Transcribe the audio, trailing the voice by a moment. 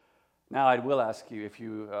Now, I will ask you if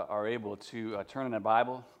you are able to turn in a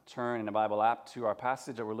Bible app to our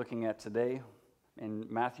passage that we're looking at today in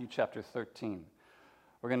Matthew chapter 13.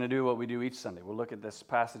 We're going to do what we do each Sunday. We'll look at this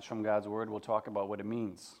passage from God's Word. We'll talk about what it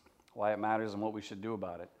means, why it matters, and what we should do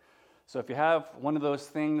about it. So if you have one of those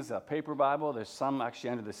things, a paper Bible, there's some actually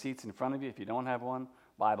under the seats in front of you. If you don't have one,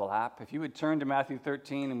 Bible app. If you would turn to Matthew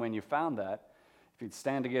 13, and when you found that, if you'd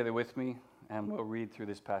stand together with me, and we'll read through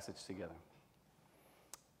this passage together.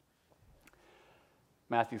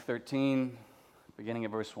 Matthew 13, beginning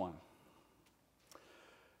at verse 1.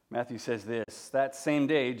 Matthew says this: That same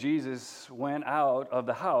day, Jesus went out of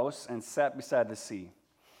the house and sat beside the sea.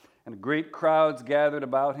 And great crowds gathered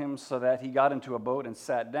about him, so that he got into a boat and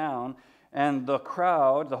sat down. And the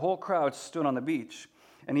whole crowd stood on the beach.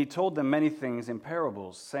 And he told them many things in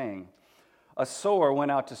parables, saying, A sower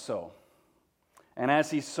went out to sow. And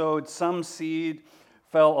as he sowed, some seed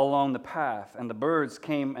fell along the path, and the birds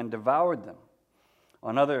came and devoured them.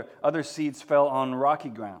 Other seeds fell on rocky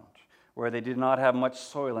ground, where they did not have much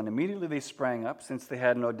soil, and immediately they sprang up, since they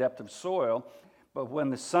had no depth of soil. But when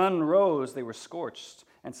the sun rose, they were scorched,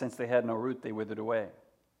 and since they had no root, they withered away.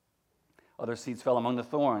 Other seeds fell among the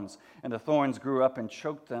thorns, and the thorns grew up and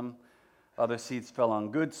choked them. Other seeds fell on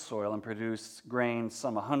good soil and produced grain,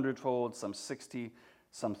 some 100-fold, some 60,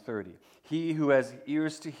 some 30. He who has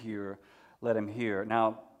ears to hear, let him hear.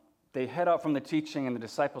 Now, they head out from the teaching, and the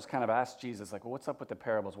disciples kind of ask Jesus, like, well, what's up with the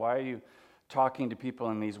parables? Why are you talking to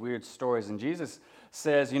people in these weird stories? And Jesus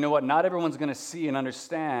says, you know what? Not everyone's going to see and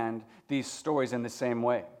understand these stories in the same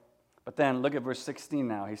way. But then look at verse 16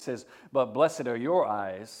 now. He says, But blessed are your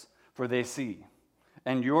eyes, for they see,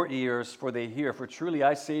 and your ears, for they hear. For truly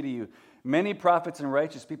I say to you, many prophets and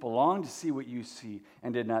righteous people long to see what you see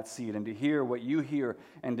and did not see it, and to hear what you hear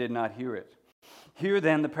and did not hear it. Hear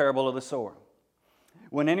then the parable of the sower.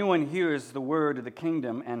 When anyone hears the word of the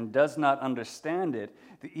kingdom and does not understand it,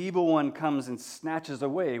 the evil one comes and snatches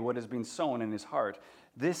away what has been sown in his heart.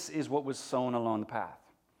 This is what was sown along the path.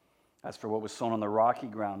 As for what was sown on the rocky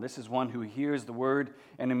ground, this is one who hears the word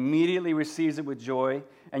and immediately receives it with joy,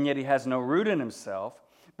 and yet he has no root in himself,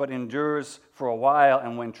 but endures for a while,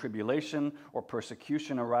 and when tribulation or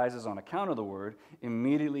persecution arises on account of the word,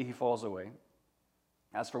 immediately he falls away.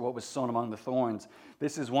 As for what was sown among the thorns,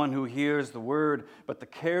 this is one who hears the word, but the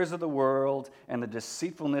cares of the world and the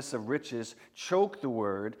deceitfulness of riches choke the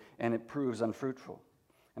word, and it proves unfruitful.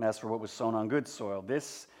 And as for what was sown on good soil,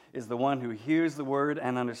 this is the one who hears the word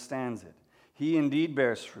and understands it. He indeed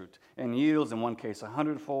bears fruit and yields in one case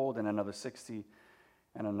 100-fold, in another 60,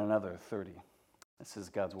 and in another 30. This is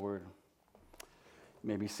God's word. You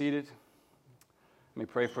may be seated. Let me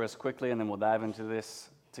pray for us quickly, and then we'll dive into this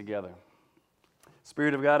together.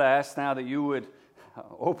 Spirit of God, I ask now that you would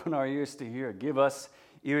open our ears to hear. Give us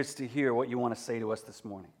ears to hear what you want to say to us this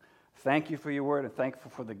morning. Thank you for your word, and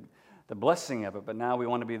thankful for the blessing of it. But now we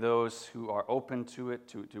want to be those who are open to it,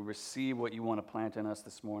 to receive what you want to plant in us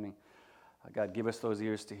this morning. God, give us those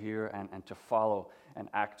ears to hear and to follow and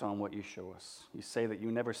act on what you show us. You say that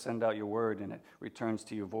you never send out your word and it returns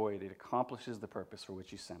to you void. It accomplishes the purpose for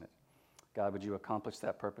which you sent it. God, would you accomplish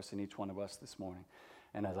that purpose in each one of us this morning?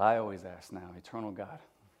 And as I always ask now, eternal God,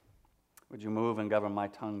 would you move and govern my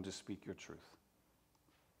tongue to speak your truth?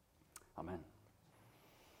 Amen.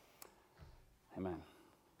 Amen.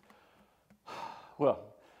 Well,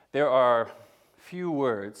 there are few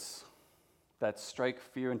words that strike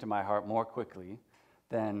fear into my heart more quickly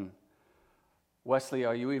than, Wesley,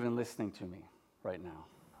 are you even listening to me right now?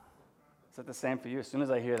 Is that the same for you? As soon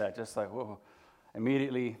as I hear that, just like, whoa,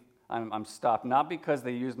 immediately I'm stopped. Not because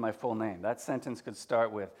they used my full name. That sentence could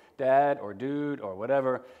start with dad or dude or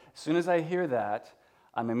whatever. As soon as I hear that,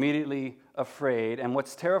 I'm immediately afraid. And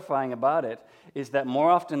what's terrifying about it is that more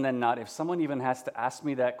often than not, if someone even has to ask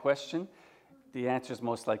me that question, the answer is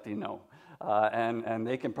most likely no. And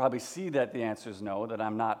they can probably see that the answer is no, that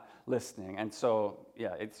I'm not listening. And so,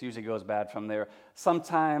 yeah, it usually goes bad from there.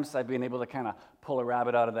 Sometimes I've been able to kind of pull a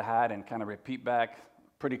rabbit out of the hat and kind of repeat back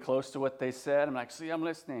pretty close to what they said. I'm like, see, I'm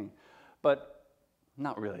listening. But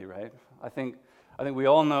not really, right? I think we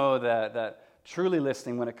all know that truly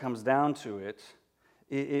listening, when it comes down to it,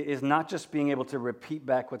 is not just being able to repeat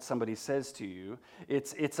back what somebody says to you.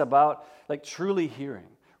 It's about like truly hearing.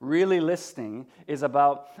 Really listening is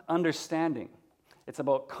about understanding. It's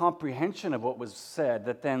about comprehension of what was said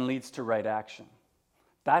that then leads to right action.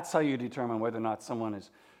 That's how you determine whether or not someone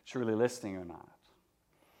is truly listening or not.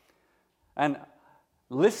 And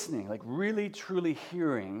listening, like really truly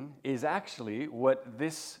hearing, is actually what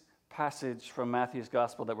this passage from Matthew's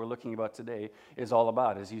gospel that we're looking about today is all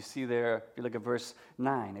about. As you see there, if you look at verse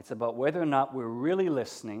 9, it's about whether or not we're really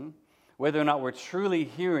listening whether or not we're truly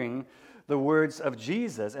hearing the words of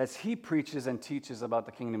Jesus as he preaches and teaches about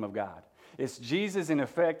the kingdom of God. It's Jesus, in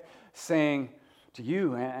effect, saying to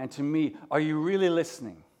you and to me, are you really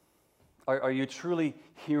listening? Are you truly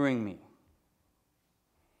hearing me?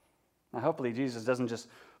 Now, hopefully, Jesus doesn't just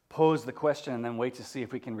pose the question and then wait to see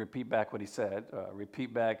if we can repeat back what he said,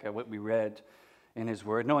 repeat back what we read in his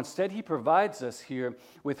word. No, instead, he provides us here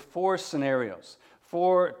with 4 scenarios,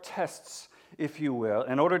 4 tests, if you will,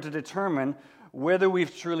 in order to determine whether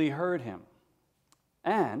we've truly heard him,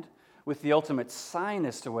 and with the ultimate sign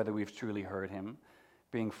as to whether we've truly heard him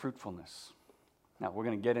being fruitfulness. Now, we're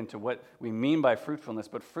going to get into what we mean by fruitfulness,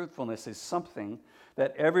 but fruitfulness is something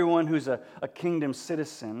that everyone who's a kingdom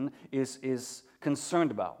citizen is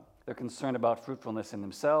concerned about. They're concerned about fruitfulness in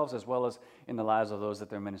themselves as well as in the lives of those that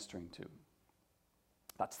they're ministering to.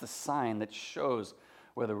 That's the sign that shows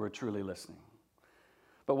whether we're truly listening.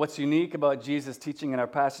 But what's unique about Jesus' teaching in our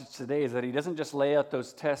passage today is that he doesn't just lay out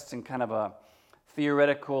those tests in kind of a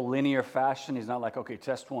theoretical, linear fashion. He's not like, okay,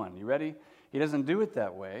 test 1, you ready? He doesn't do it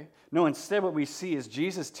that way. No, instead what we see is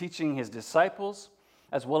Jesus teaching his disciples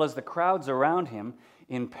as well as the crowds around him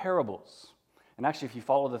in parables. And actually, if you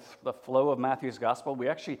follow the flow of Matthew's gospel,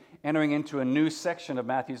 we're actually entering into a new section of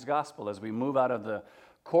Matthew's gospel as we move out of the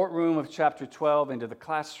courtroom of chapter 12 into the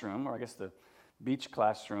classroom, or I guess the beach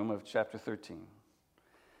classroom of chapter 13.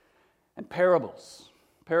 And parables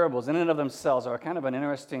in and of themselves are kind of an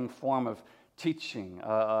interesting form of teaching.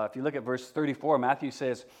 If you look at verse 34, Matthew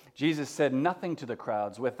says, Jesus said nothing to the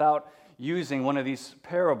crowds without using one of these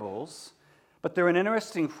parables. But they're an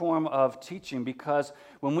interesting form of teaching because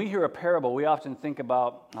when we hear a parable, we often think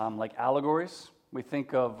about like allegories. We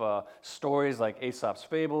think of stories like Aesop's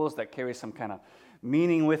fables that carry some kind of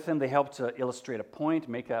meaning with them. They help to illustrate a point,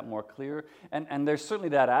 make that more clear. And there's certainly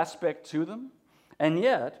that aspect to them. And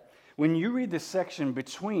yet, when you read this section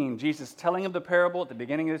between Jesus telling of the parable at the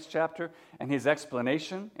beginning of this chapter and his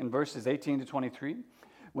explanation in verses 18 to 23,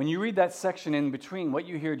 when you read that section in between, what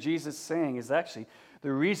you hear Jesus saying is actually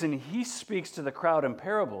the reason he speaks to the crowd in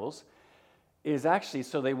parables is actually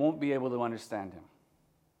so they won't be able to understand him.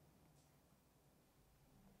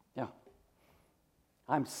 Yeah.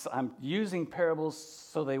 I'm using parables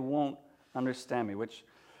so they won't understand me, which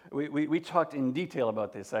we talked in detail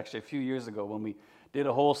about this actually a few years ago when we did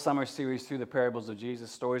a whole summer series through the parables of Jesus,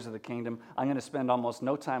 stories of the kingdom. I'm going to spend almost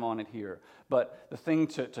no time on it here. But the thing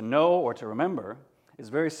to know or to remember is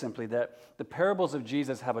very simply that the parables of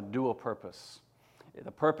Jesus have a dual purpose. The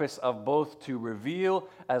purpose of both to reveal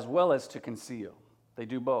as well as to conceal. They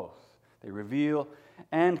do both. They reveal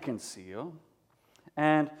and conceal.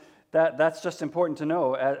 And that's just important to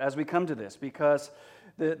know as we come to this, because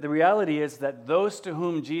the reality is that those to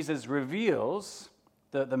whom Jesus reveals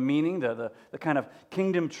the meaning, the kind of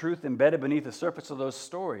kingdom truth embedded beneath the surface of those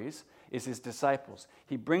stories is his disciples.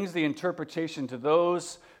 He brings the interpretation to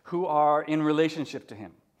those who are in relationship to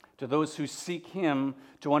him, to those who seek him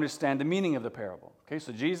to understand the meaning of the parable. Okay,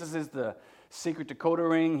 so Jesus is the secret decoder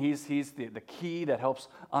ring. He's the key that helps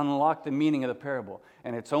unlock the meaning of the parable.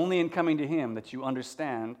 And it's only in coming to him that you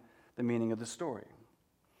understand the meaning of the story.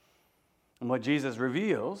 And what Jesus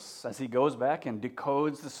reveals as he goes back and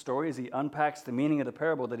decodes the story, as he unpacks the meaning of the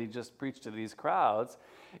parable that he just preached to these crowds,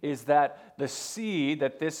 is that the seed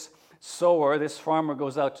that this sower, this farmer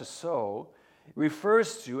goes out to sow,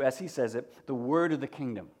 refers to, as he says it, the word of the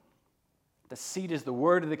kingdom. The seed is the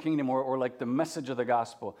word of the kingdom, or like the message of the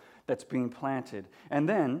gospel that's being planted. And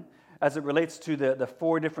then, as it relates to the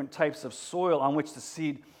 4 different types of soil on which the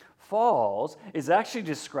seed falls, is actually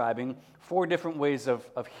describing 4 different ways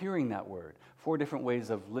of hearing that word, 4 different ways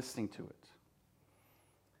of listening to it.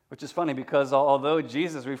 Which is funny because although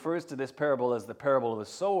Jesus refers to this parable as the parable of the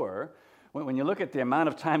sower, when you look at the amount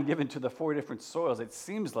of time given to the 4 different soils, it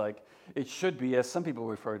seems like it should be, as some people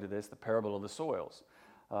refer to this, the parable of the soils.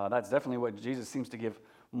 That's definitely what Jesus seems to give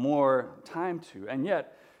more time to. And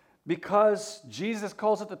yet, because Jesus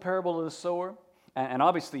calls it the parable of the sower, and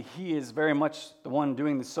obviously he is very much the one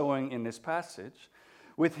doing the sowing in this passage,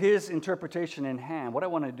 with his interpretation in hand, what I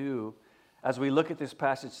want to do as we look at this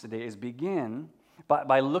passage today is begin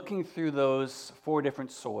by looking through those 4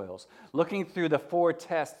 different soils, looking through the 4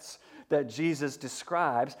 tests that Jesus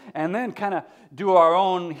describes, and then kind of do our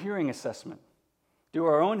own hearing assessment. Do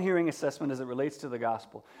our own hearing assessment as it relates to the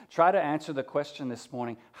gospel. Try to answer the question this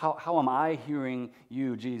morning, how am I hearing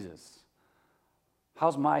you, Jesus?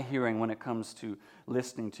 How's my hearing when it comes to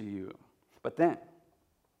listening to you? But then,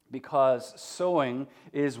 because sowing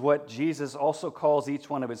is what Jesus also calls each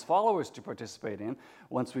one of his followers to participate in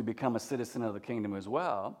once we become a citizen of the kingdom as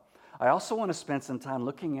well, I also want to spend some time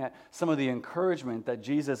looking at some of the encouragement that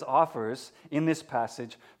Jesus offers in this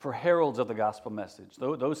passage for heralds of the gospel message,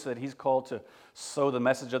 those that he's called to sow the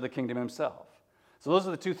message of the kingdom himself. So those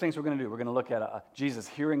are the two things we're going to do. We're going to look at Jesus'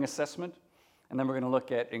 hearing assessment, and then we're going to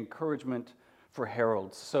look at encouragement for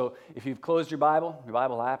heralds. So if you've closed your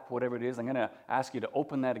Bible app, whatever it is, I'm going to ask you to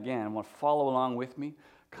open that again. I want to follow along with me.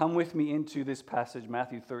 Come with me into this passage,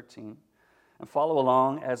 Matthew 13, and follow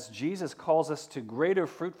along as Jesus calls us to greater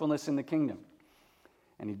fruitfulness in the kingdom.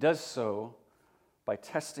 And he does so by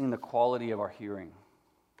testing the quality of our hearing.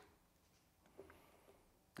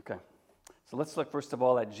 Okay, so let's look first of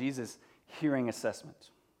all at Jesus' hearing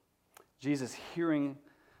assessment. Jesus' hearing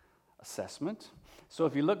assessment. So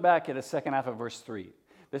if you look back at the second half of verse 3,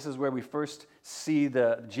 this is where we first see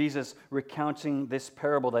Jesus recounting this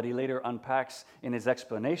parable that he later unpacks in his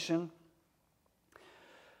explanation.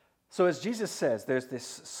 So as Jesus says, there's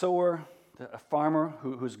this sower, a farmer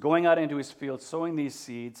who's going out into his field, sowing these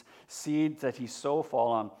seeds that he sow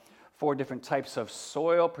fall on 4 different types of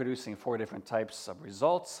soil, producing 4 different types of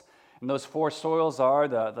results. And those 4 soils are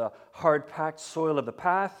the hard-packed soil of the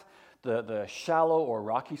path, the shallow or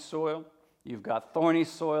rocky soil, you've got thorny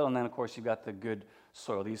soil, and then, of course, you've got the good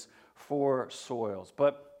soil, these 4 soils.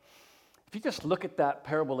 But if you just look at that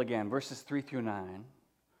parable again, verses 3 through 9,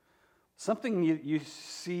 something you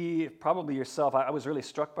see probably yourself, I was really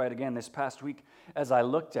struck by it again this past week as I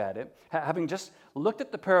looked at it, having just looked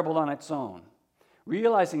at the parable on its own,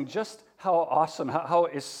 realizing just how awesome, how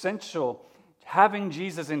essential having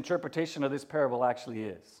Jesus' interpretation of this parable actually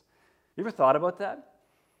is. You ever thought about that?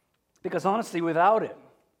 Because honestly, without it,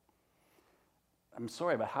 I'm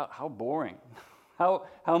sorry, but how boring,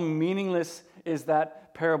 how meaningless is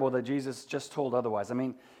that parable that Jesus just told otherwise? I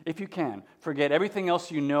mean, if you can, forget everything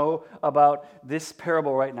else you know about this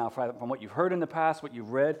parable right now, from what you've heard in the past, what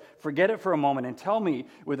you've read, forget it for a moment and tell me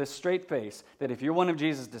with a straight face that if you're one of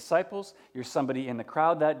Jesus' disciples, you're somebody in the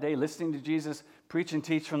crowd that day listening to Jesus preach and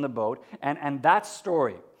teach from the boat, and that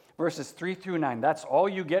story, verses 3 through 9, that's all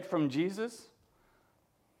you get from Jesus?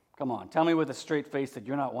 Come on, tell me with a straight face that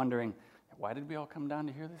you're not wondering, why did we all come down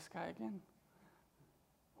to hear this guy again?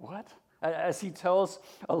 What? As he tells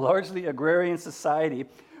a largely agrarian society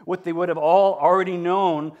what they would have all already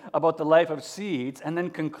known about the life of seeds, and then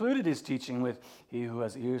concluded his teaching with, he who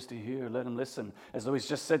has ears to hear, let him listen, as though he's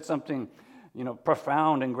just said something,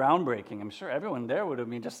 profound and groundbreaking. I'm sure everyone there would have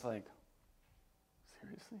been just like,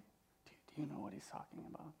 seriously? Do you know what he's talking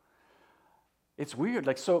about? It's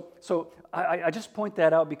weird. So I just point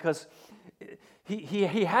that out because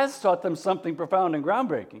he has taught them something profound and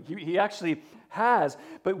groundbreaking. He actually has,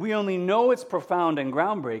 but we only know it's profound and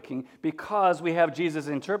groundbreaking because we have Jesus'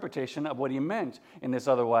 interpretation of what he meant in this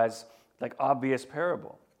otherwise obvious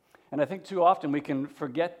parable. And I think too often we can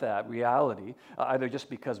forget that reality, either just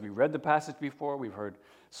because we read the passage before, we've heard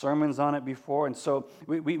sermons on it before, and so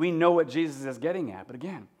we know what Jesus is getting at. But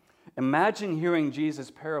again, imagine hearing Jesus'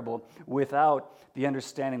 parable without the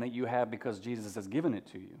understanding that you have because Jesus has given it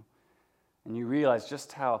to you. And you realize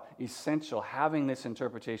just how essential having this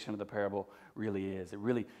interpretation of the parable really is. It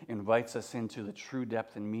really invites us into the true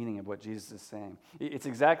depth and meaning of what Jesus is saying. It's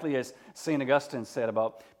exactly as St. Augustine said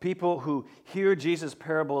about people who hear Jesus'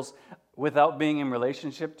 parables without being in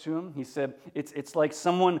relationship to him. He said, it's like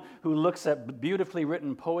someone who looks at beautifully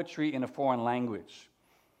written poetry in a foreign language.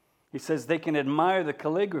 He says they can admire the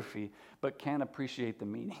calligraphy, but can't appreciate the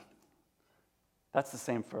meaning. That's the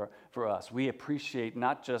same for us. We appreciate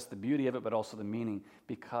not just the beauty of it, but also the meaning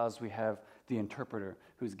because we have the interpreter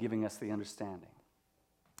who's giving us the understanding.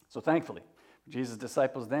 So thankfully, Jesus'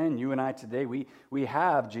 disciples then, you and I today, we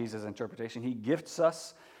have Jesus' interpretation. He gifts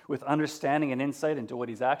us with understanding and insight into what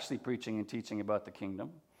he's actually preaching and teaching about the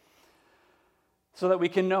kingdom so that we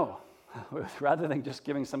can know, rather than just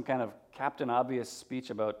giving some kind of Captain Obvious speech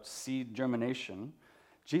about seed germination,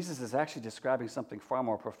 Jesus is actually describing something far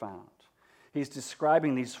more profound. He's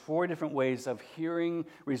describing these 4 different ways of hearing,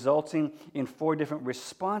 resulting in 4 different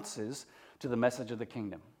responses to the message of the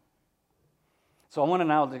kingdom. So I want to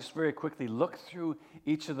now just very quickly look through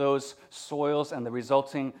each of those soils and the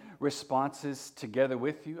resulting responses together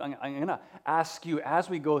with you. I'm going to ask you, as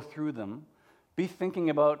we go through them, be thinking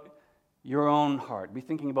about your own heart, be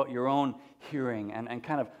thinking about your own hearing, and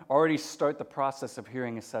kind of already start the process of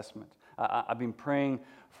hearing assessment. I've been praying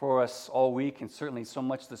for us all week, and certainly so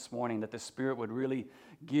much this morning, that the Spirit would really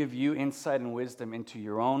give you insight and wisdom into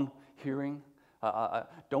your own hearing.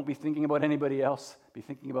 Don't be thinking about anybody else. Be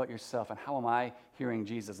thinking about yourself, and how am I hearing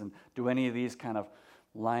Jesus? And do any of these kind of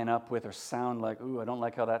line up with or sound like, ooh, I don't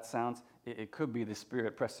like how that sounds? It could be the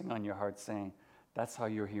Spirit pressing on your heart saying, that's how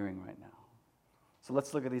you're hearing right now. So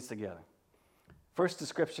let's look at these together. First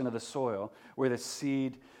description of the soil where the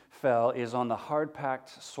seed fell is on the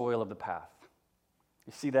hard-packed soil of the path.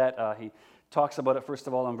 You see that? He talks about it first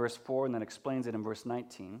of all in verse 4 and then explains it in verse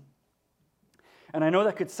 19. And I know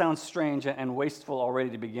that could sound strange and wasteful already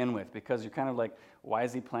to begin with, because you're kind of like, why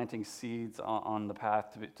is he planting seeds on the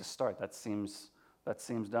path to start? That seems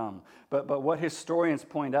dumb. But what historians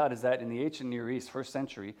point out is that in the ancient Near East, first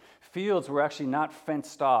century, fields were actually not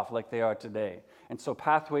fenced off like they are today. And so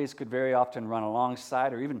pathways could very often run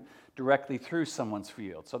alongside or even directly through someone's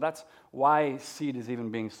field. So that's why seed is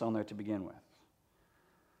even being sown there to begin with.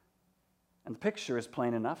 And the picture is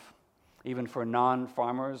plain enough, even for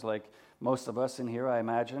non-farmers like most of us in here, I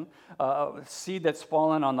imagine. Seed that's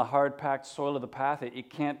fallen on the hard-packed soil of the path, it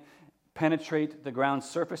can't penetrate the ground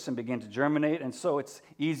surface and begin to germinate, and so it's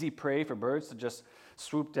easy prey for birds to just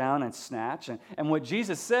swoop down and snatch. And what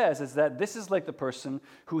Jesus says is that this is like the person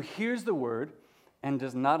who hears the word and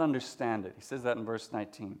does not understand it. He says that in verse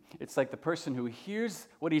 19. It's like the person who hears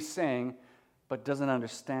what he's saying but doesn't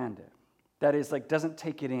understand it. That is, like, doesn't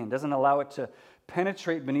take it in, doesn't allow it to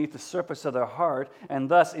penetrate beneath the surface of their heart, and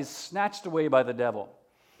thus is snatched away by the devil.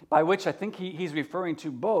 By which I think he's referring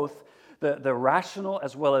to both the rational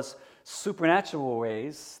as well as supernatural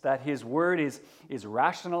ways that his word is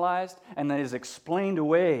rationalized and that is explained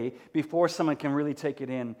away before someone can really take it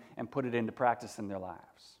in and put it into practice in their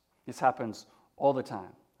lives. This happens all the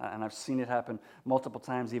time, and I've seen it happen multiple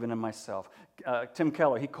times even in myself. Tim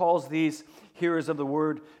Keller, he calls these hearers of the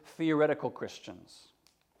word theoretical Christians.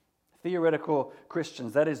 Theoretical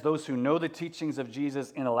Christians, that is, those who know the teachings of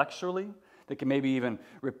Jesus intellectually. They can maybe even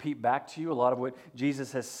repeat back to you a lot of what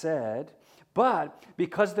Jesus has said. But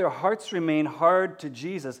because their hearts remain hard to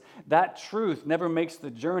Jesus, that truth never makes the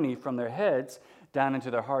journey from their heads down into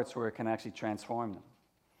their hearts where it can actually transform them.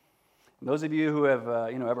 And those of you who have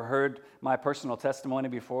ever heard my personal testimony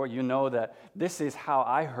before, you know that this is how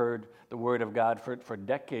I heard the Word of God for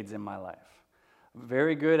decades in my life.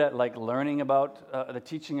 Very good at learning about the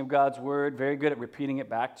teaching of God's Word, very good at repeating it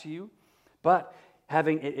back to you. But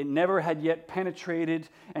having it never had yet penetrated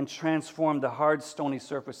and transformed the hard, stony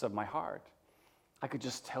surface of my heart. I could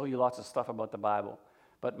just tell you lots of stuff about the Bible,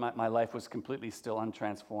 but my life was completely still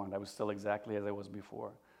untransformed. I was still exactly as I was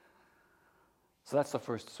before. So that's the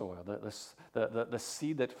first soil, the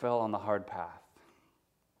seed that fell on the hard path.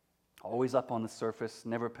 Always up on the surface,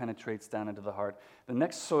 never penetrates down into the heart. The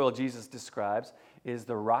next soil Jesus describes is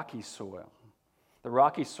the rocky soil. The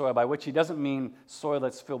rocky soil, by which he doesn't mean soil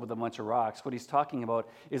that's filled with a bunch of rocks. What he's talking about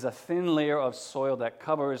is a thin layer of soil that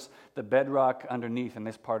covers the bedrock underneath in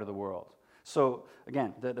this part of the world. So,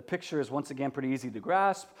 again, the picture is once again pretty easy to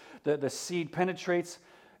grasp. The seed penetrates,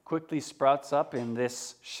 quickly sprouts up in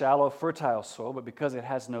this shallow, fertile soil, but because it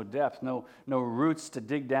has no depth, no roots to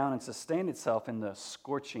dig down and sustain itself in the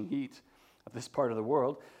scorching heat of this part of the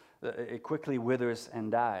world, it quickly withers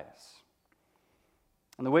and dies.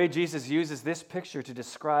 And the way Jesus uses this picture to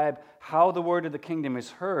describe how the word of the kingdom is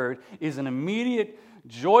heard is an immediate,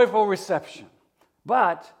 joyful reception,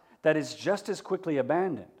 but that is just as quickly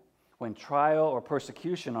abandoned when trial or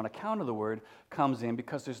persecution on account of the word comes in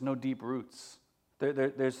because there's no deep roots.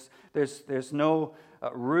 There's no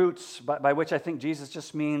roots, by which I think Jesus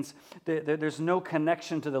just means there's no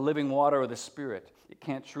connection to the living water or the Spirit. It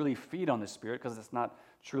can't truly feed on the Spirit because it's not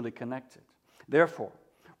truly connected. Therefore,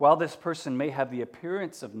 while this person may have the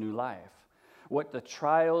appearance of new life, what the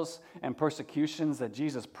trials and persecutions that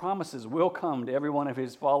Jesus promises will come to every one of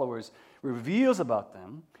his followers reveals about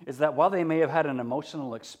them is that while they may have had an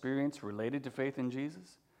emotional experience related to faith in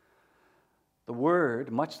Jesus, the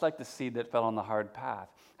word, much like the seed that fell on the hard path,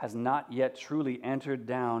 has not yet truly entered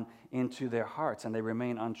down into their hearts, and they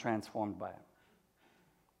remain untransformed by it.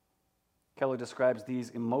 Keller describes these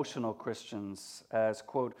emotional Christians as,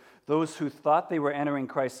 quote, those who thought they were entering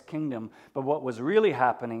Christ's kingdom, but what was really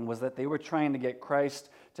happening was that they were trying to get Christ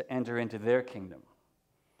to enter into their kingdom.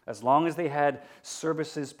 As long as they had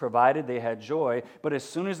services provided, they had joy, but as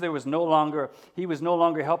soon as he was no longer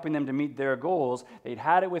helping them to meet their goals, they'd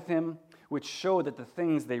had it with him, which showed that the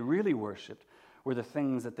things they really worshiped were the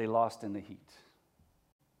things that they lost in the heat.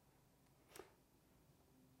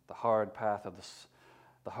 The hard path of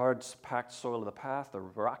the hard packed soil of the path, the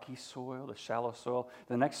rocky soil, the shallow soil.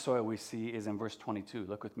 The next soil we see is in verse 22.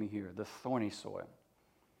 Look with me here, the thorny soil.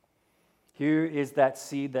 Here is that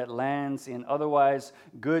seed that lands in otherwise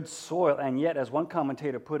good soil, and yet, as one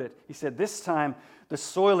commentator put it, he said, this time the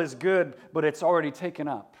soil is good, but it's already taken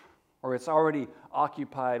up, or it's already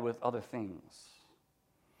occupied with other things.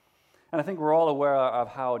 And I think we're all aware of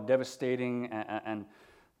how devastating and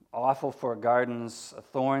awful for gardens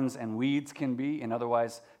thorns and weeds can be in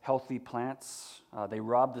otherwise healthy plants. They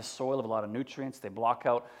rob the soil of a lot of nutrients. They block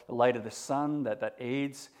out the light of the sun that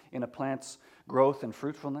aids in a plant's growth and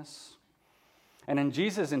fruitfulness. And in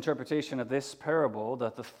Jesus' interpretation of this parable, the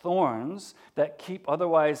thorns that keep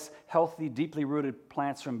otherwise healthy, deeply rooted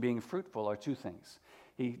plants from being fruitful are two things.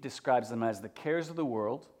 He describes them as the cares of the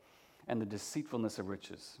world and the deceitfulness of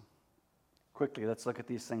riches. Quickly, let's look at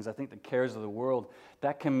these things. I think the cares of the world,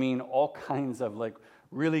 that can mean all kinds of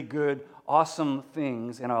really good, awesome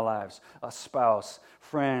things in our lives. A spouse,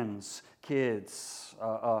 friends, kids,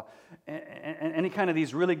 any kind of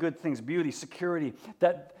these really good things, beauty, security,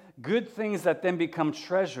 that good things that then become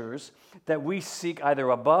treasures that we seek either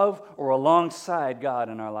above or alongside God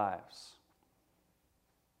in our lives.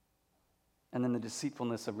 And then the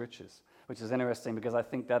deceitfulness of riches, which is interesting because I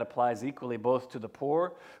think that applies equally both to the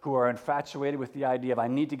poor who are infatuated with the idea of I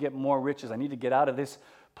need to get more riches, I need to get out of this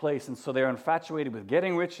place, and so they're infatuated with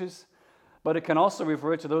getting riches, but it can also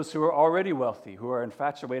refer to those who are already wealthy, who are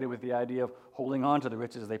infatuated with the idea of holding on to the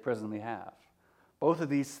riches they presently have. Both of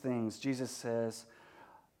these things, Jesus says,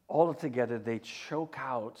 altogether they choke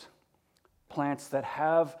out plants that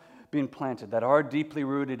have been planted, that are deeply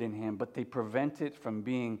rooted in Him, but they prevent it from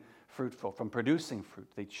being fruitful, from producing fruit.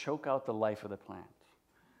 They choke out the life of the plant.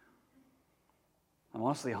 I'm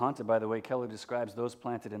honestly haunted by the way Keller describes those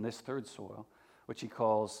planted in this third soil, which he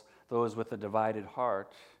calls those with a divided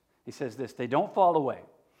heart. He says this, they don't fall away.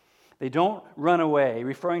 They don't run away,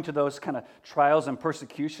 referring to those kind of trials and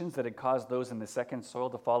persecutions that had caused those in the second soil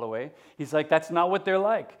to fall away. He's like, that's not what they're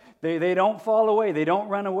like. They don't fall away. They don't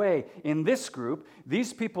run away. In this group,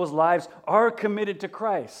 these people's lives are committed to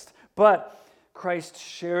Christ, but Christ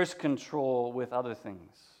shares control with other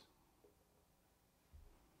things.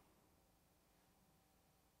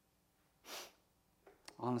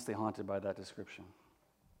 Honestly haunted by that description.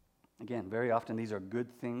 Again, very often these are good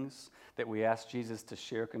things that we ask Jesus to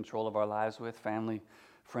share control of our lives with, family,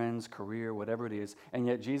 friends, career, whatever it is. And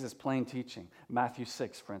yet Jesus' plain teaching, Matthew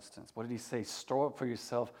 6, for instance, what did he say? Store up for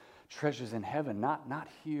yourself treasures in heaven, not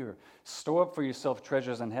here. Store up for yourself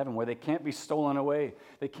treasures in heaven where they can't be stolen away.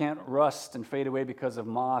 They can't rust and fade away because of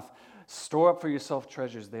moth. Store up for yourself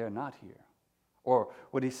treasures there, not here. Or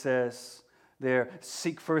what he says there,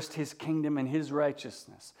 seek first His kingdom and His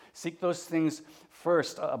righteousness. Seek those things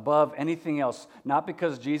first above anything else, not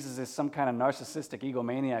because Jesus is some kind of narcissistic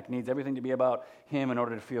egomaniac, needs everything to be about Him in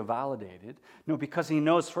order to feel validated. No, because He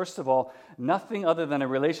knows, first of all, nothing other than a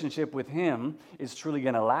relationship with Him is truly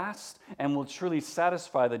going to last and will truly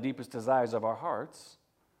satisfy the deepest desires of our hearts.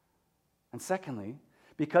 And secondly,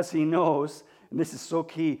 because He knows, and this is so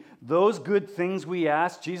key, those good things we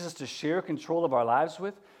ask Jesus to share control of our lives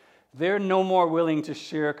with, they're no more willing to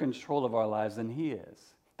share control of our lives than He is.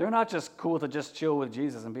 They're not just cool to just chill with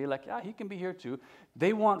Jesus and be like, yeah, He can be here too.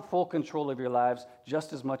 They want full control of your lives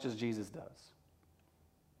just as much as Jesus does.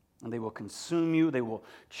 And they will consume you. They will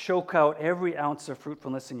choke out every ounce of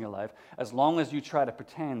fruitfulness in your life as long as you try to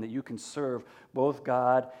pretend that you can serve both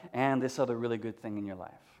God and this other really good thing in your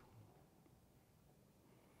life.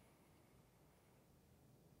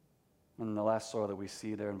 And the last soil that we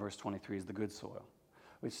see there in verse 23 is the good soil,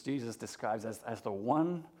 which Jesus describes as the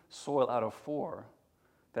one soil out of four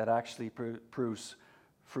that actually proves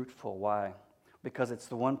fruitful. Why? Because it's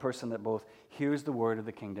the one person that both hears the word of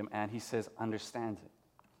the kingdom and, he says, understands it.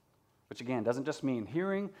 Which again, doesn't just mean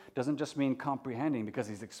hearing, doesn't just mean comprehending because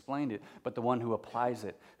he's explained it, but the one who applies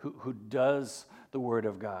it, who does the word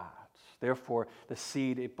of God. Therefore, the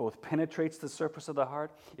seed, it both penetrates the surface of the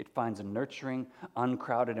heart, it finds a nurturing,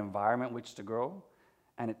 uncrowded environment which to grow,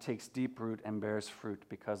 and it takes deep root and bears fruit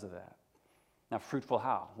because of that. Now, fruitful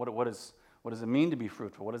how? What does it mean to be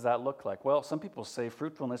fruitful? What does that look like? Well, some people say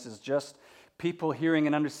fruitfulness is just people hearing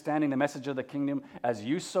and understanding the message of the kingdom as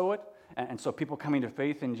you sow it, and so people coming to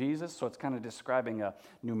faith in Jesus. So it's kind of describing a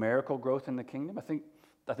numerical growth in the kingdom. I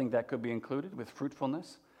think that could be included with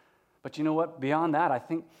fruitfulness. But you know what? Beyond that, I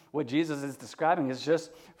think what Jesus is describing is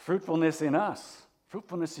just fruitfulness in us,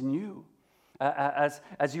 fruitfulness in you.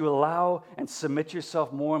 As you allow and submit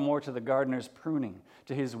yourself more and more to the gardener's pruning,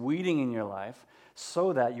 to His weeding in your life,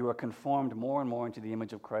 so that you are conformed more and more into the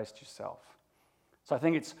image of Christ yourself. So I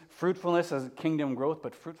think it's fruitfulness as kingdom growth,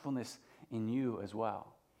 but fruitfulness in you as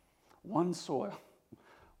well. One soil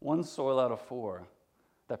out of four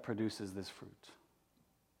that produces this fruit.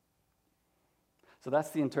 So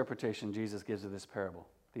that's the interpretation Jesus gives of this parable.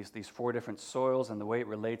 These four different soils and the way it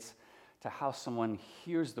relates to how someone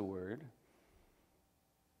hears the word.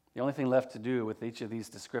 The only thing left to do with each of these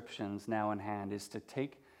descriptions now in hand is to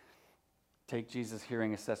take Jesus'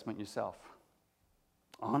 hearing assessment yourself.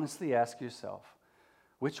 Honestly ask yourself,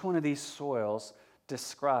 Which one of these soils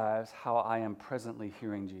describes how I am presently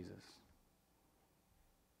hearing Jesus?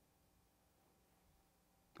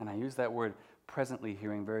 And I use that word presently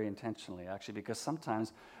hearing very intentionally, actually, because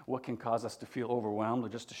sometimes what can cause us to feel overwhelmed or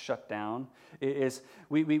just to shut down is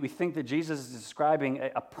we think that Jesus is describing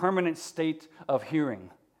a permanent state of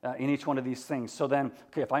hearing in each one of these things. So then,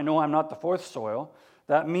 okay, if I know I'm not the fourth soil,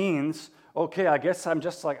 that means, okay, I guess I'm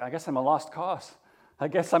a lost cause. I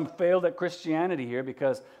guess I'm failed at Christianity here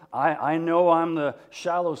because I know I'm the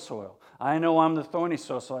shallow soil. I know I'm the thorny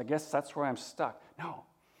soil, so I guess that's where I'm stuck. No,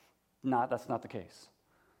 that's not the case.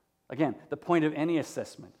 Again, the point of any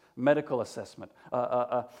assessment, medical assessment,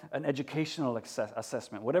 an educational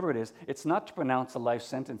assessment, whatever it is, it's not to pronounce a life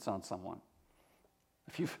sentence on someone.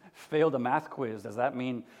 If you've failed a math quiz, does that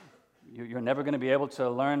mean you're never going to be able to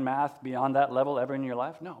learn math beyond that level ever in your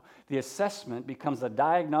life? No. The assessment becomes a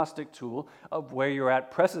diagnostic tool of where you're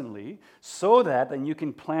at presently so that then you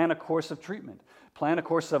can plan a course of treatment, plan a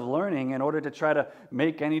course of learning in order to try to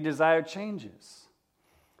make any desired changes.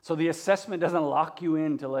 So the assessment doesn't lock you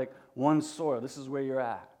into like one soil. This is where you're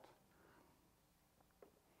at.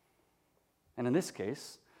 And in this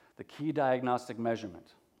case, the key diagnostic measurement,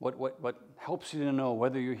 what helps you to know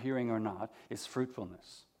whether you're hearing or not, is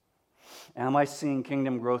fruitfulness. Am I seeing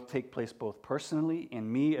kingdom growth take place both personally,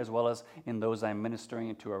 in me, as well as in those I'm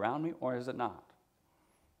ministering to around me, or is it not?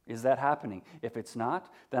 Is that happening? If it's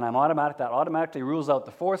not, then that automatically rules out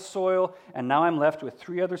the fourth soil, and now I'm left with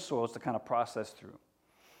three other soils to kind of process through.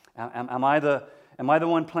 Am I the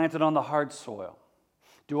one planted on the hard soil?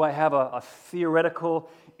 Do I have a theoretical,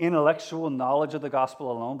 intellectual knowledge of the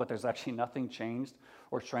gospel alone, but there's actually nothing changed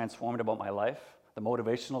or transformed about my life? The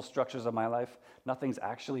motivational structures of my life, nothing's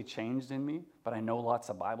actually changed in me, but I know lots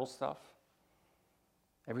of Bible stuff.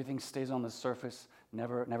 Everything stays on the surface,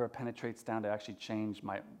 never penetrates down to actually change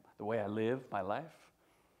the way I live my life.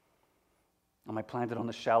 Am I planted on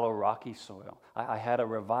the shallow, rocky soil? I had a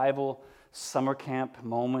revival summer camp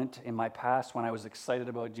moment in my past when I was excited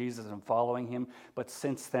about Jesus and following him, but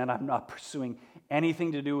since then I'm not pursuing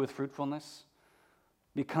anything to do with fruitfulness.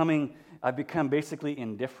 I've become basically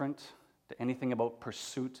indifferent to anything about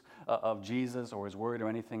pursuit of Jesus or his word or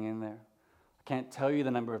anything in there. I can't tell you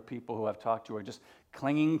the number of people who I've talked to who are just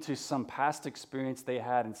clinging to some past experience they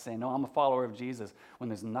had and saying, no, I'm a follower of Jesus, when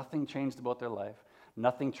there's nothing changed about their life,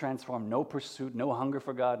 nothing transformed, no pursuit, no hunger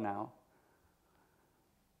for God now.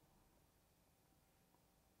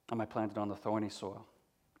 Am I planted on the thorny soil?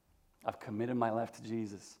 I've committed my life to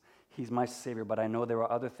Jesus. He's my Savior, but I know there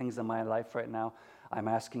are other things in my life right now I'm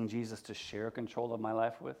asking Jesus to share control of my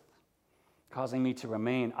life with, causing me to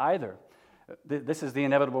remain either, this is the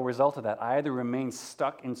inevitable result of that, I either remain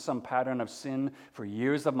stuck in some pattern of sin for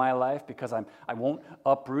years of my life because I won't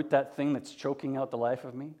uproot that thing that's choking out the life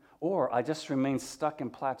of me, or I just remain stuck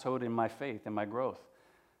and plateaued in my faith and my growth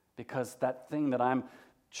because that thing that I'm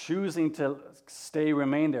choosing to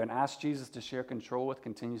remain there and ask Jesus to share control with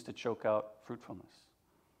continues to choke out fruitfulness.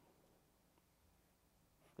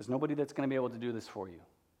 There's nobody that's going to be able to do this for you.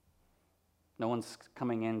 No one's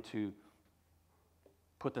coming in to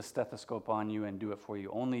put the stethoscope on you and do it for you.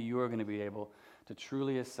 Only you are going to be able to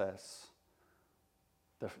truly assess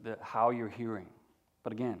how you're hearing.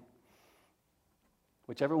 But again,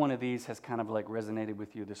 whichever one of these has kind of like resonated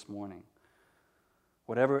with you this morning,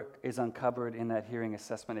 whatever is uncovered in that hearing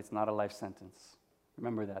assessment, it's not a life sentence.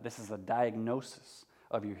 Remember that. This is a diagnosis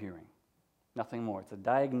of your hearing. Nothing more. It's a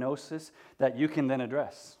diagnosis that you can then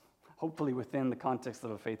address, hopefully within the context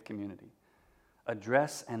of a faith community.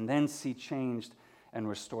 Address and then see changed and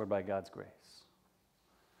restored by God's grace.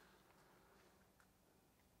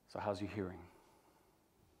 So how's you hearing?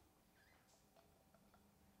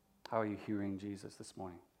 How are you hearing Jesus this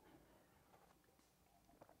morning?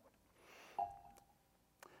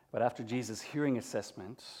 But after Jesus' hearing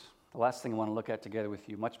assessment, the last thing I want to look at together with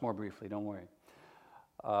you, much more briefly, don't worry,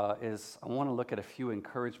 is I want to look at a few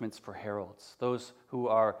encouragements for heralds, those who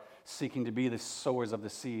are seeking to be the sowers of the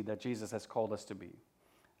seed that Jesus has called us to be.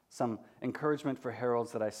 Some encouragement for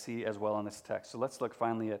heralds that I see as well in this text. So let's look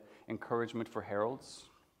finally at encouragement for heralds.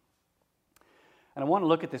 And I want to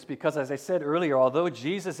look at this because, as I said earlier, although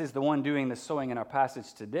Jesus is the one doing the sowing in our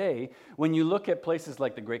passage today, when you look at places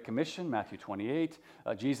like the Great Commission, Matthew 28,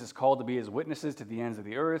 Jesus called to be his witnesses to the ends of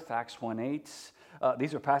the earth, Acts 1:8,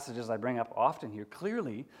 these are passages I bring up often here.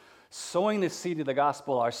 Clearly, sowing the seed of the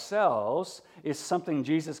gospel ourselves is something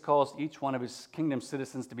Jesus calls each one of his kingdom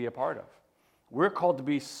citizens to be a part of. We're called to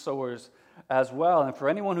be sowers as well. And for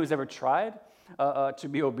anyone who's ever tried to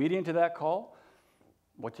be obedient to that call,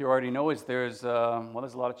 what you already know is there's a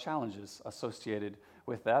lot of challenges associated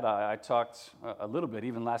with that. I talked a little bit,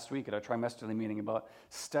 even last week at our trimesterly meeting, about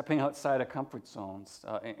stepping outside of comfort zones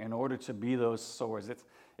in order to be those sowers.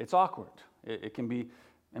 It's awkward. It can be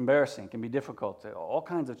embarrassing. It can be difficult. All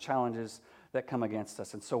kinds of challenges that come against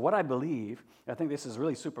us. And so what I believe, I think this is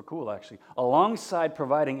really super cool actually, alongside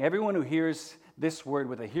providing everyone who hears this word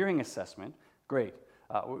with a hearing assessment, great.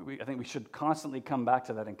 I think we should constantly come back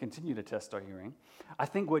to that and continue to test our hearing. I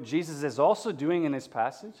think what Jesus is also doing in this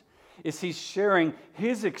passage is he's sharing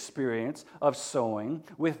his experience of sowing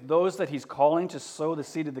with those that he's calling to sow the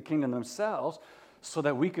seed of the kingdom themselves so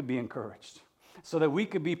that we could be encouraged, so that we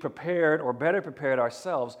could be prepared or better prepared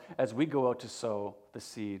ourselves as we go out to sow the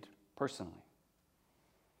seed personally.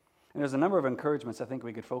 And there's a number of encouragements I think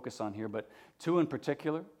we could focus on here, but two in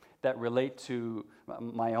particular that relate to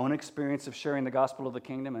my own experience of sharing the gospel of the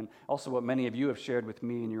kingdom and also what many of you have shared with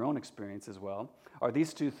me in your own experience as well, are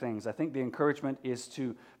these two things. I think the encouragement is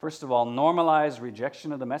to, first of all, normalize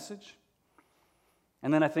rejection of the message.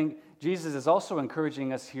 And then I think Jesus is also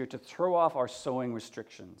encouraging us here to throw off our sowing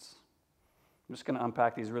restrictions. I'm just going to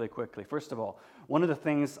unpack these really quickly. First of all, one of the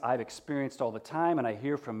things I've experienced all the time, and I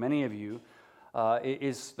hear from many of you,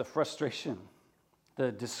 is the frustration, the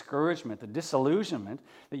discouragement, the disillusionment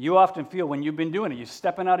that you often feel when you've been doing it. You're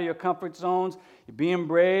stepping out of your comfort zones, you're being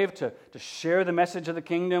brave to share the message of the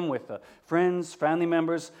kingdom with friends, family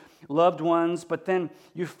members, loved ones, but then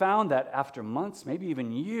you found that after months, maybe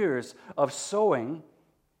even years of sowing,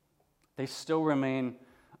 they still remain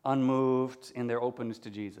unmoved in their openness to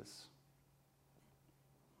Jesus.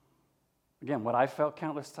 Again, what I've felt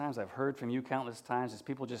countless times, I've heard from you countless times, is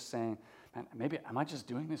people just saying, man, maybe, am I just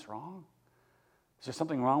doing this wrong? Is there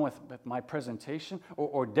something wrong with my presentation?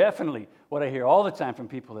 Or definitely what I hear all the time from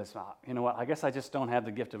people is, you know what, I guess I just don't have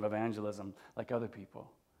the gift of evangelism like other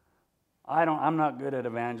people. I'm not good at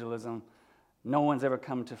evangelism. No one's ever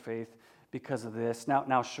come to faith because of this.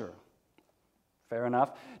 Now, sure, fair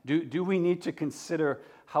enough. Do we need to consider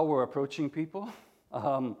how we're approaching people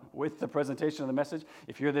with the presentation of the message?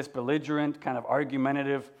 If you're this belligerent, kind of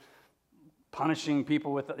argumentative, punishing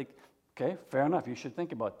people with okay, fair enough. You should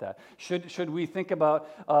think about that. Should we think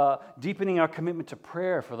about deepening our commitment to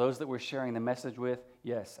prayer for those that we're sharing the message with?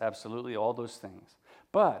 Yes, absolutely, all those things.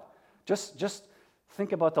 But just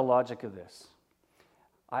think about the logic of this.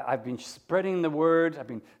 I've been spreading the word, I've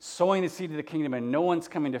been sowing the seed of the kingdom, and no one's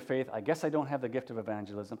coming to faith. I guess I don't have the gift of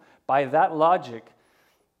evangelism. By that logic,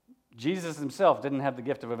 Jesus himself didn't have the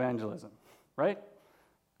gift of evangelism, right?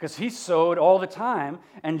 Because he sowed all the time,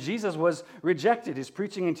 and Jesus was rejected. His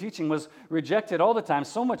preaching and teaching was rejected all the time,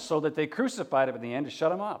 so much so that they crucified him at the end to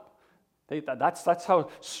shut him up. That's how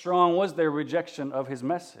strong was their rejection of his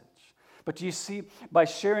message. But do you see, by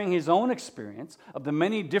sharing his own experience of the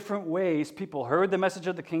many different ways people heard the message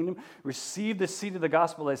of the kingdom, received the seed of the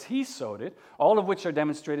gospel as he sowed it, all of which are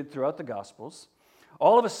demonstrated throughout the Gospels,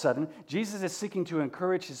 all of a sudden, Jesus is seeking to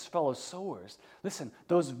encourage his fellow sowers. Listen,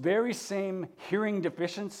 those very same hearing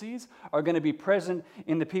deficiencies are going to be present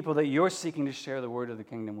in the people that you're seeking to share the word of the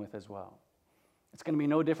kingdom with as well. It's going to be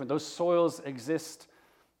no different. Those soils exist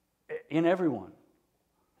in everyone.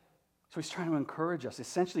 So he's trying to encourage us.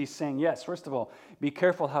 Essentially, he's saying, yes, first of all, be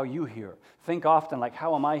careful how you hear. Think often, like,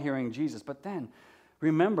 how am I hearing Jesus? But then,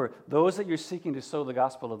 remember, those that you're seeking to sow the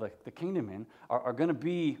gospel of the kingdom in are going to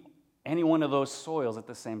be any one of those soils at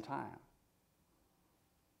the same time.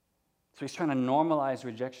 So he's trying to normalize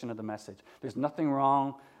rejection of the message. There's nothing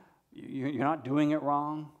wrong. You're not doing it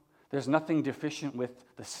wrong. There's nothing deficient with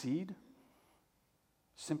the seed.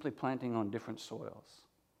 Simply planting on different soils.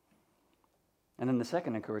 And then the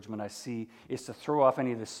second encouragement I see is to throw off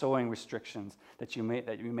any of the sowing restrictions that you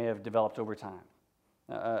may have developed over time.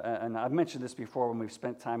 And I've mentioned this before when we've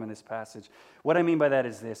spent time in this passage. What I mean by that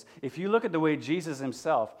is this. If you look at the way Jesus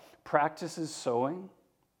himself practices sowing,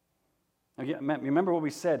 remember what we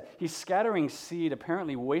said. He's scattering seed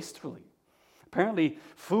apparently wastefully, apparently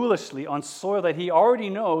foolishly on soil that he already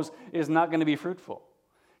knows is not going to be fruitful.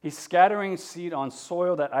 He's scattering seed on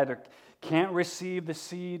soil that either can't receive the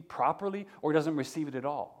seed properly or doesn't receive it at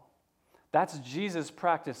all. That's Jesus'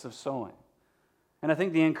 practice of sowing. And I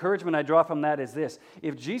think the encouragement I draw from that is this.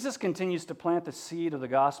 If Jesus continues to plant the seed of the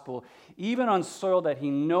gospel, even on soil that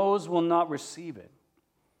he knows will not receive it,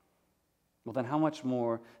 well, then how much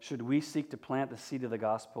more should we seek to plant the seed of the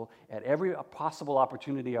gospel at every possible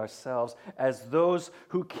opportunity ourselves as those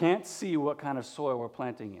who can't see what kind of soil we're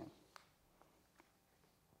planting in?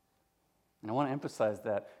 And I want to emphasize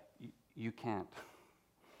that you can't.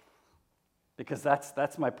 Because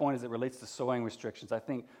that's my point as it relates to sowing restrictions. I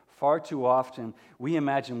think far too often we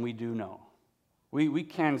imagine we do know. We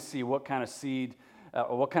can see what kind of seed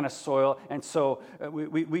or what kind of soil, and so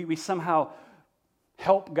we somehow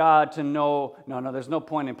help God to know, no, there's no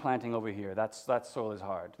point in planting over here. That soil is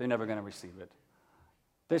hard. They're never going to receive it.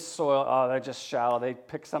 This soil, they're just shallow. They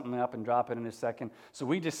pick something up and drop it in a second. So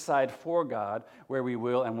we decide for God where we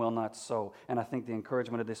will and will not sow. And I think the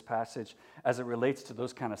encouragement of this passage as it relates to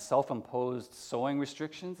those kind of self-imposed sowing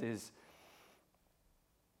restrictions is,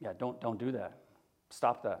 don't do that.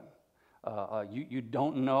 Stop that. You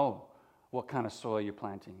don't know what kind of soil you're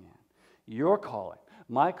planting in. Your calling,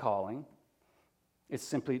 my calling, is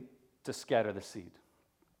simply to scatter the seed.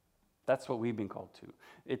 That's what we've been called to.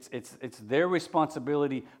 It's their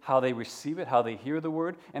responsibility how they receive it, how they hear the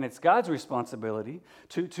word, and it's God's responsibility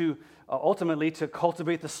to ultimately to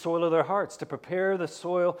cultivate the soil of their hearts, to prepare the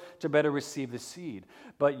soil to better receive the seed.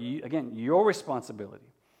 But again, your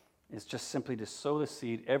responsibility is just simply to sow the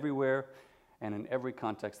seed everywhere and in every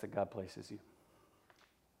context that God places you.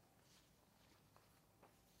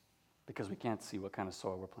 Because we can't see what kind of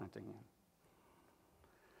soil we're planting in.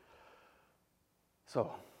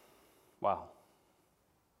 So, wow.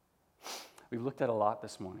 We've looked at a lot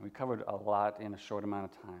this morning. We covered a lot in a short amount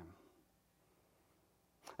of time.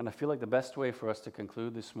 And I feel like the best way for us to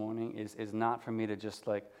conclude this morning is not for me to just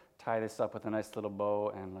like tie this up with a nice little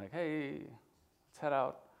bow and like, hey, let's head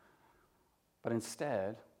out. But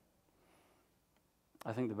instead,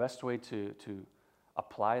 I think the best way to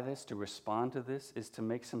apply this, to respond to this, is to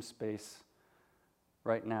make some space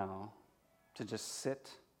right now to just sit,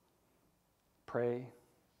 pray,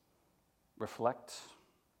 reflect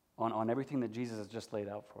on everything that Jesus has just laid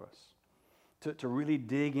out for us. To really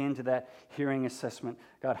dig into that hearing assessment.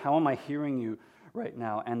 God, how am I hearing you right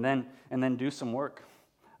now? And then do some work.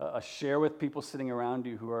 Share with people sitting around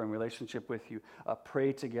you who are in relationship with you.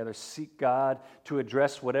 Pray together. Seek God to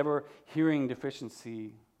address whatever hearing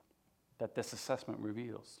deficiency that this assessment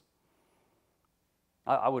reveals.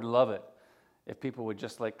 I would love it if people would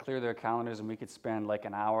just like clear their calendars and we could spend like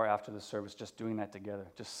an hour after the service just doing that together.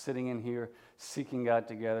 Just sitting in here, seeking God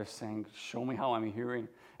together, saying, show me how I'm hearing,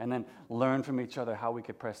 and then learn from each other how we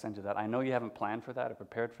could press into that. I know you haven't planned for that or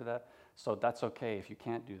prepared for that, so that's okay if you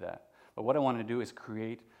can't do that. But what I want to do is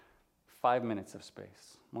create 5 minutes of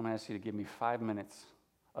space. I want to ask you to give me 5 minutes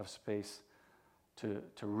of space to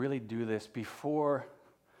really do this before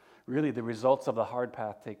really the results of the hard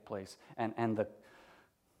path take place and the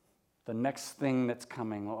next thing that's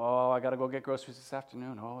coming. Oh, I got to go get groceries this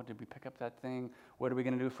afternoon. Oh, did we pick up that thing? What are we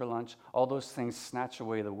going to do for lunch? All those things snatch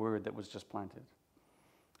away the word that was just planted.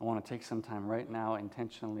 I want to take some time right now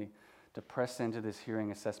intentionally to press into this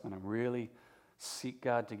hearing assessment and really seek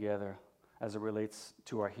God together as it relates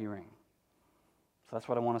to our hearing. So that's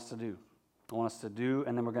what I want us to do.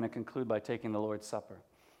 And then we're going to conclude by taking the Lord's Supper.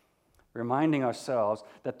 Reminding ourselves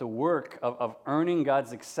that the work of earning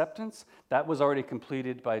God's acceptance, that was already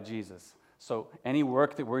completed by Jesus. So any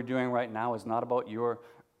work that we're doing right now is not about your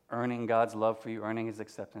earning God's love for you, earning his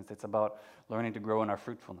acceptance. It's about learning to grow in our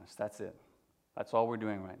fruitfulness. That's it. That's all we're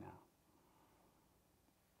doing right now.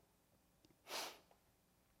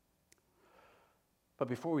 But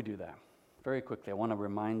before we do that, very quickly, I want to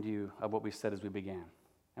remind you of what we said as we began,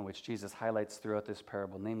 and which Jesus highlights throughout this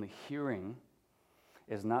parable, namely hearing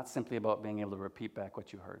is not simply about being able to repeat back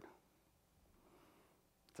what you heard.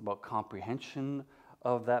 It's about comprehension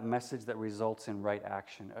of that message that results in right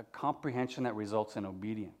action, a comprehension that results in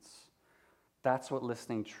obedience. That's what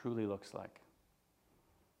listening truly looks like.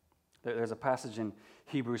 There's a passage in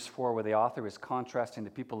Hebrews 4 where the author is contrasting the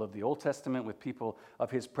people of the Old Testament with people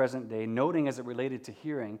of his present day, noting as it related to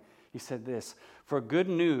hearing, he said this, "For good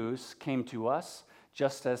news came to us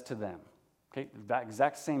just as to them." Okay, that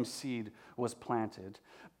exact same seed was planted,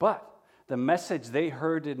 but the message they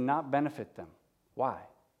heard did not benefit them. Why?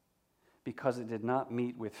 Because it did not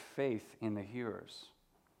meet with faith in the hearers.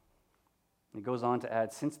 He goes on to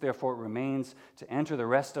add, "Since therefore it remains to enter the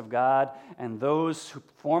rest of God, and those who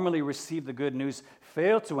formerly received the good news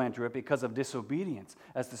failed to enter it because of disobedience,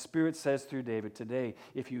 as the Spirit says through David, today,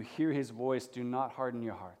 if you hear his voice, do not harden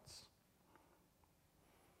your hearts."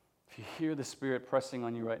 If you hear the Spirit pressing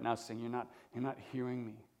on you right now, saying, you're not hearing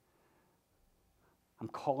me. I'm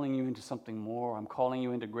calling you into something more. I'm calling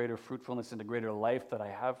you into greater fruitfulness, into greater life that I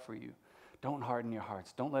have for you. Don't harden your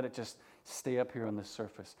hearts. Don't let it just stay up here on the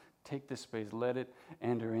surface. Take this space. Let it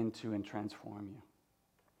enter into and transform you.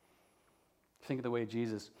 Think of the way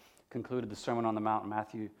Jesus concluded the Sermon on the Mount in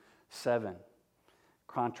Matthew 7.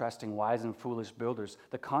 Contrasting wise and foolish builders.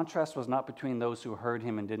 The contrast was not between those who heard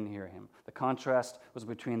him and didn't hear him. The contrast was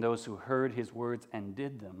between those who heard his words and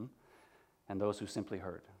did them, and those who simply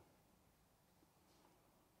heard.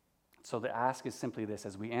 So the ask is simply this,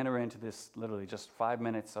 as we enter into this literally just 5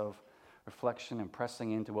 minutes of reflection and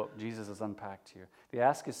pressing into what Jesus has unpacked here. The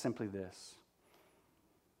ask is simply this.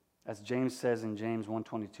 As James says in James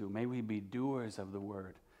 1:22, may we be doers of the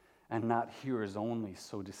word and not hearers only,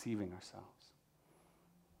 so deceiving ourselves.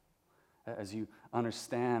 As you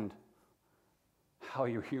understand how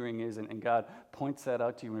your hearing is, and God points that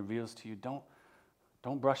out to you and reveals to you, don't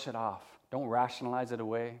brush it off. Don't rationalize it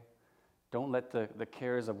away. Don't let the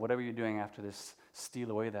cares of whatever you're doing after this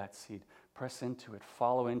steal away that seed. Press into it,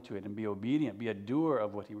 follow into it, and be obedient. Be a doer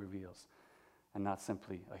of what he reveals, and not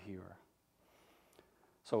simply a hearer.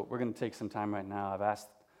 So we're going to take some time right now. I've asked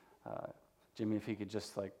Jimmy if he could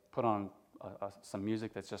just put on some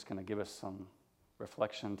music that's just going to give us some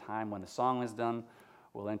reflection time. When the song is done,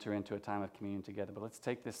 we'll enter into a time of communion together. But let's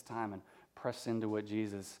take this time and press into what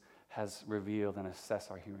Jesus has revealed and assess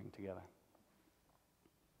our hearing together.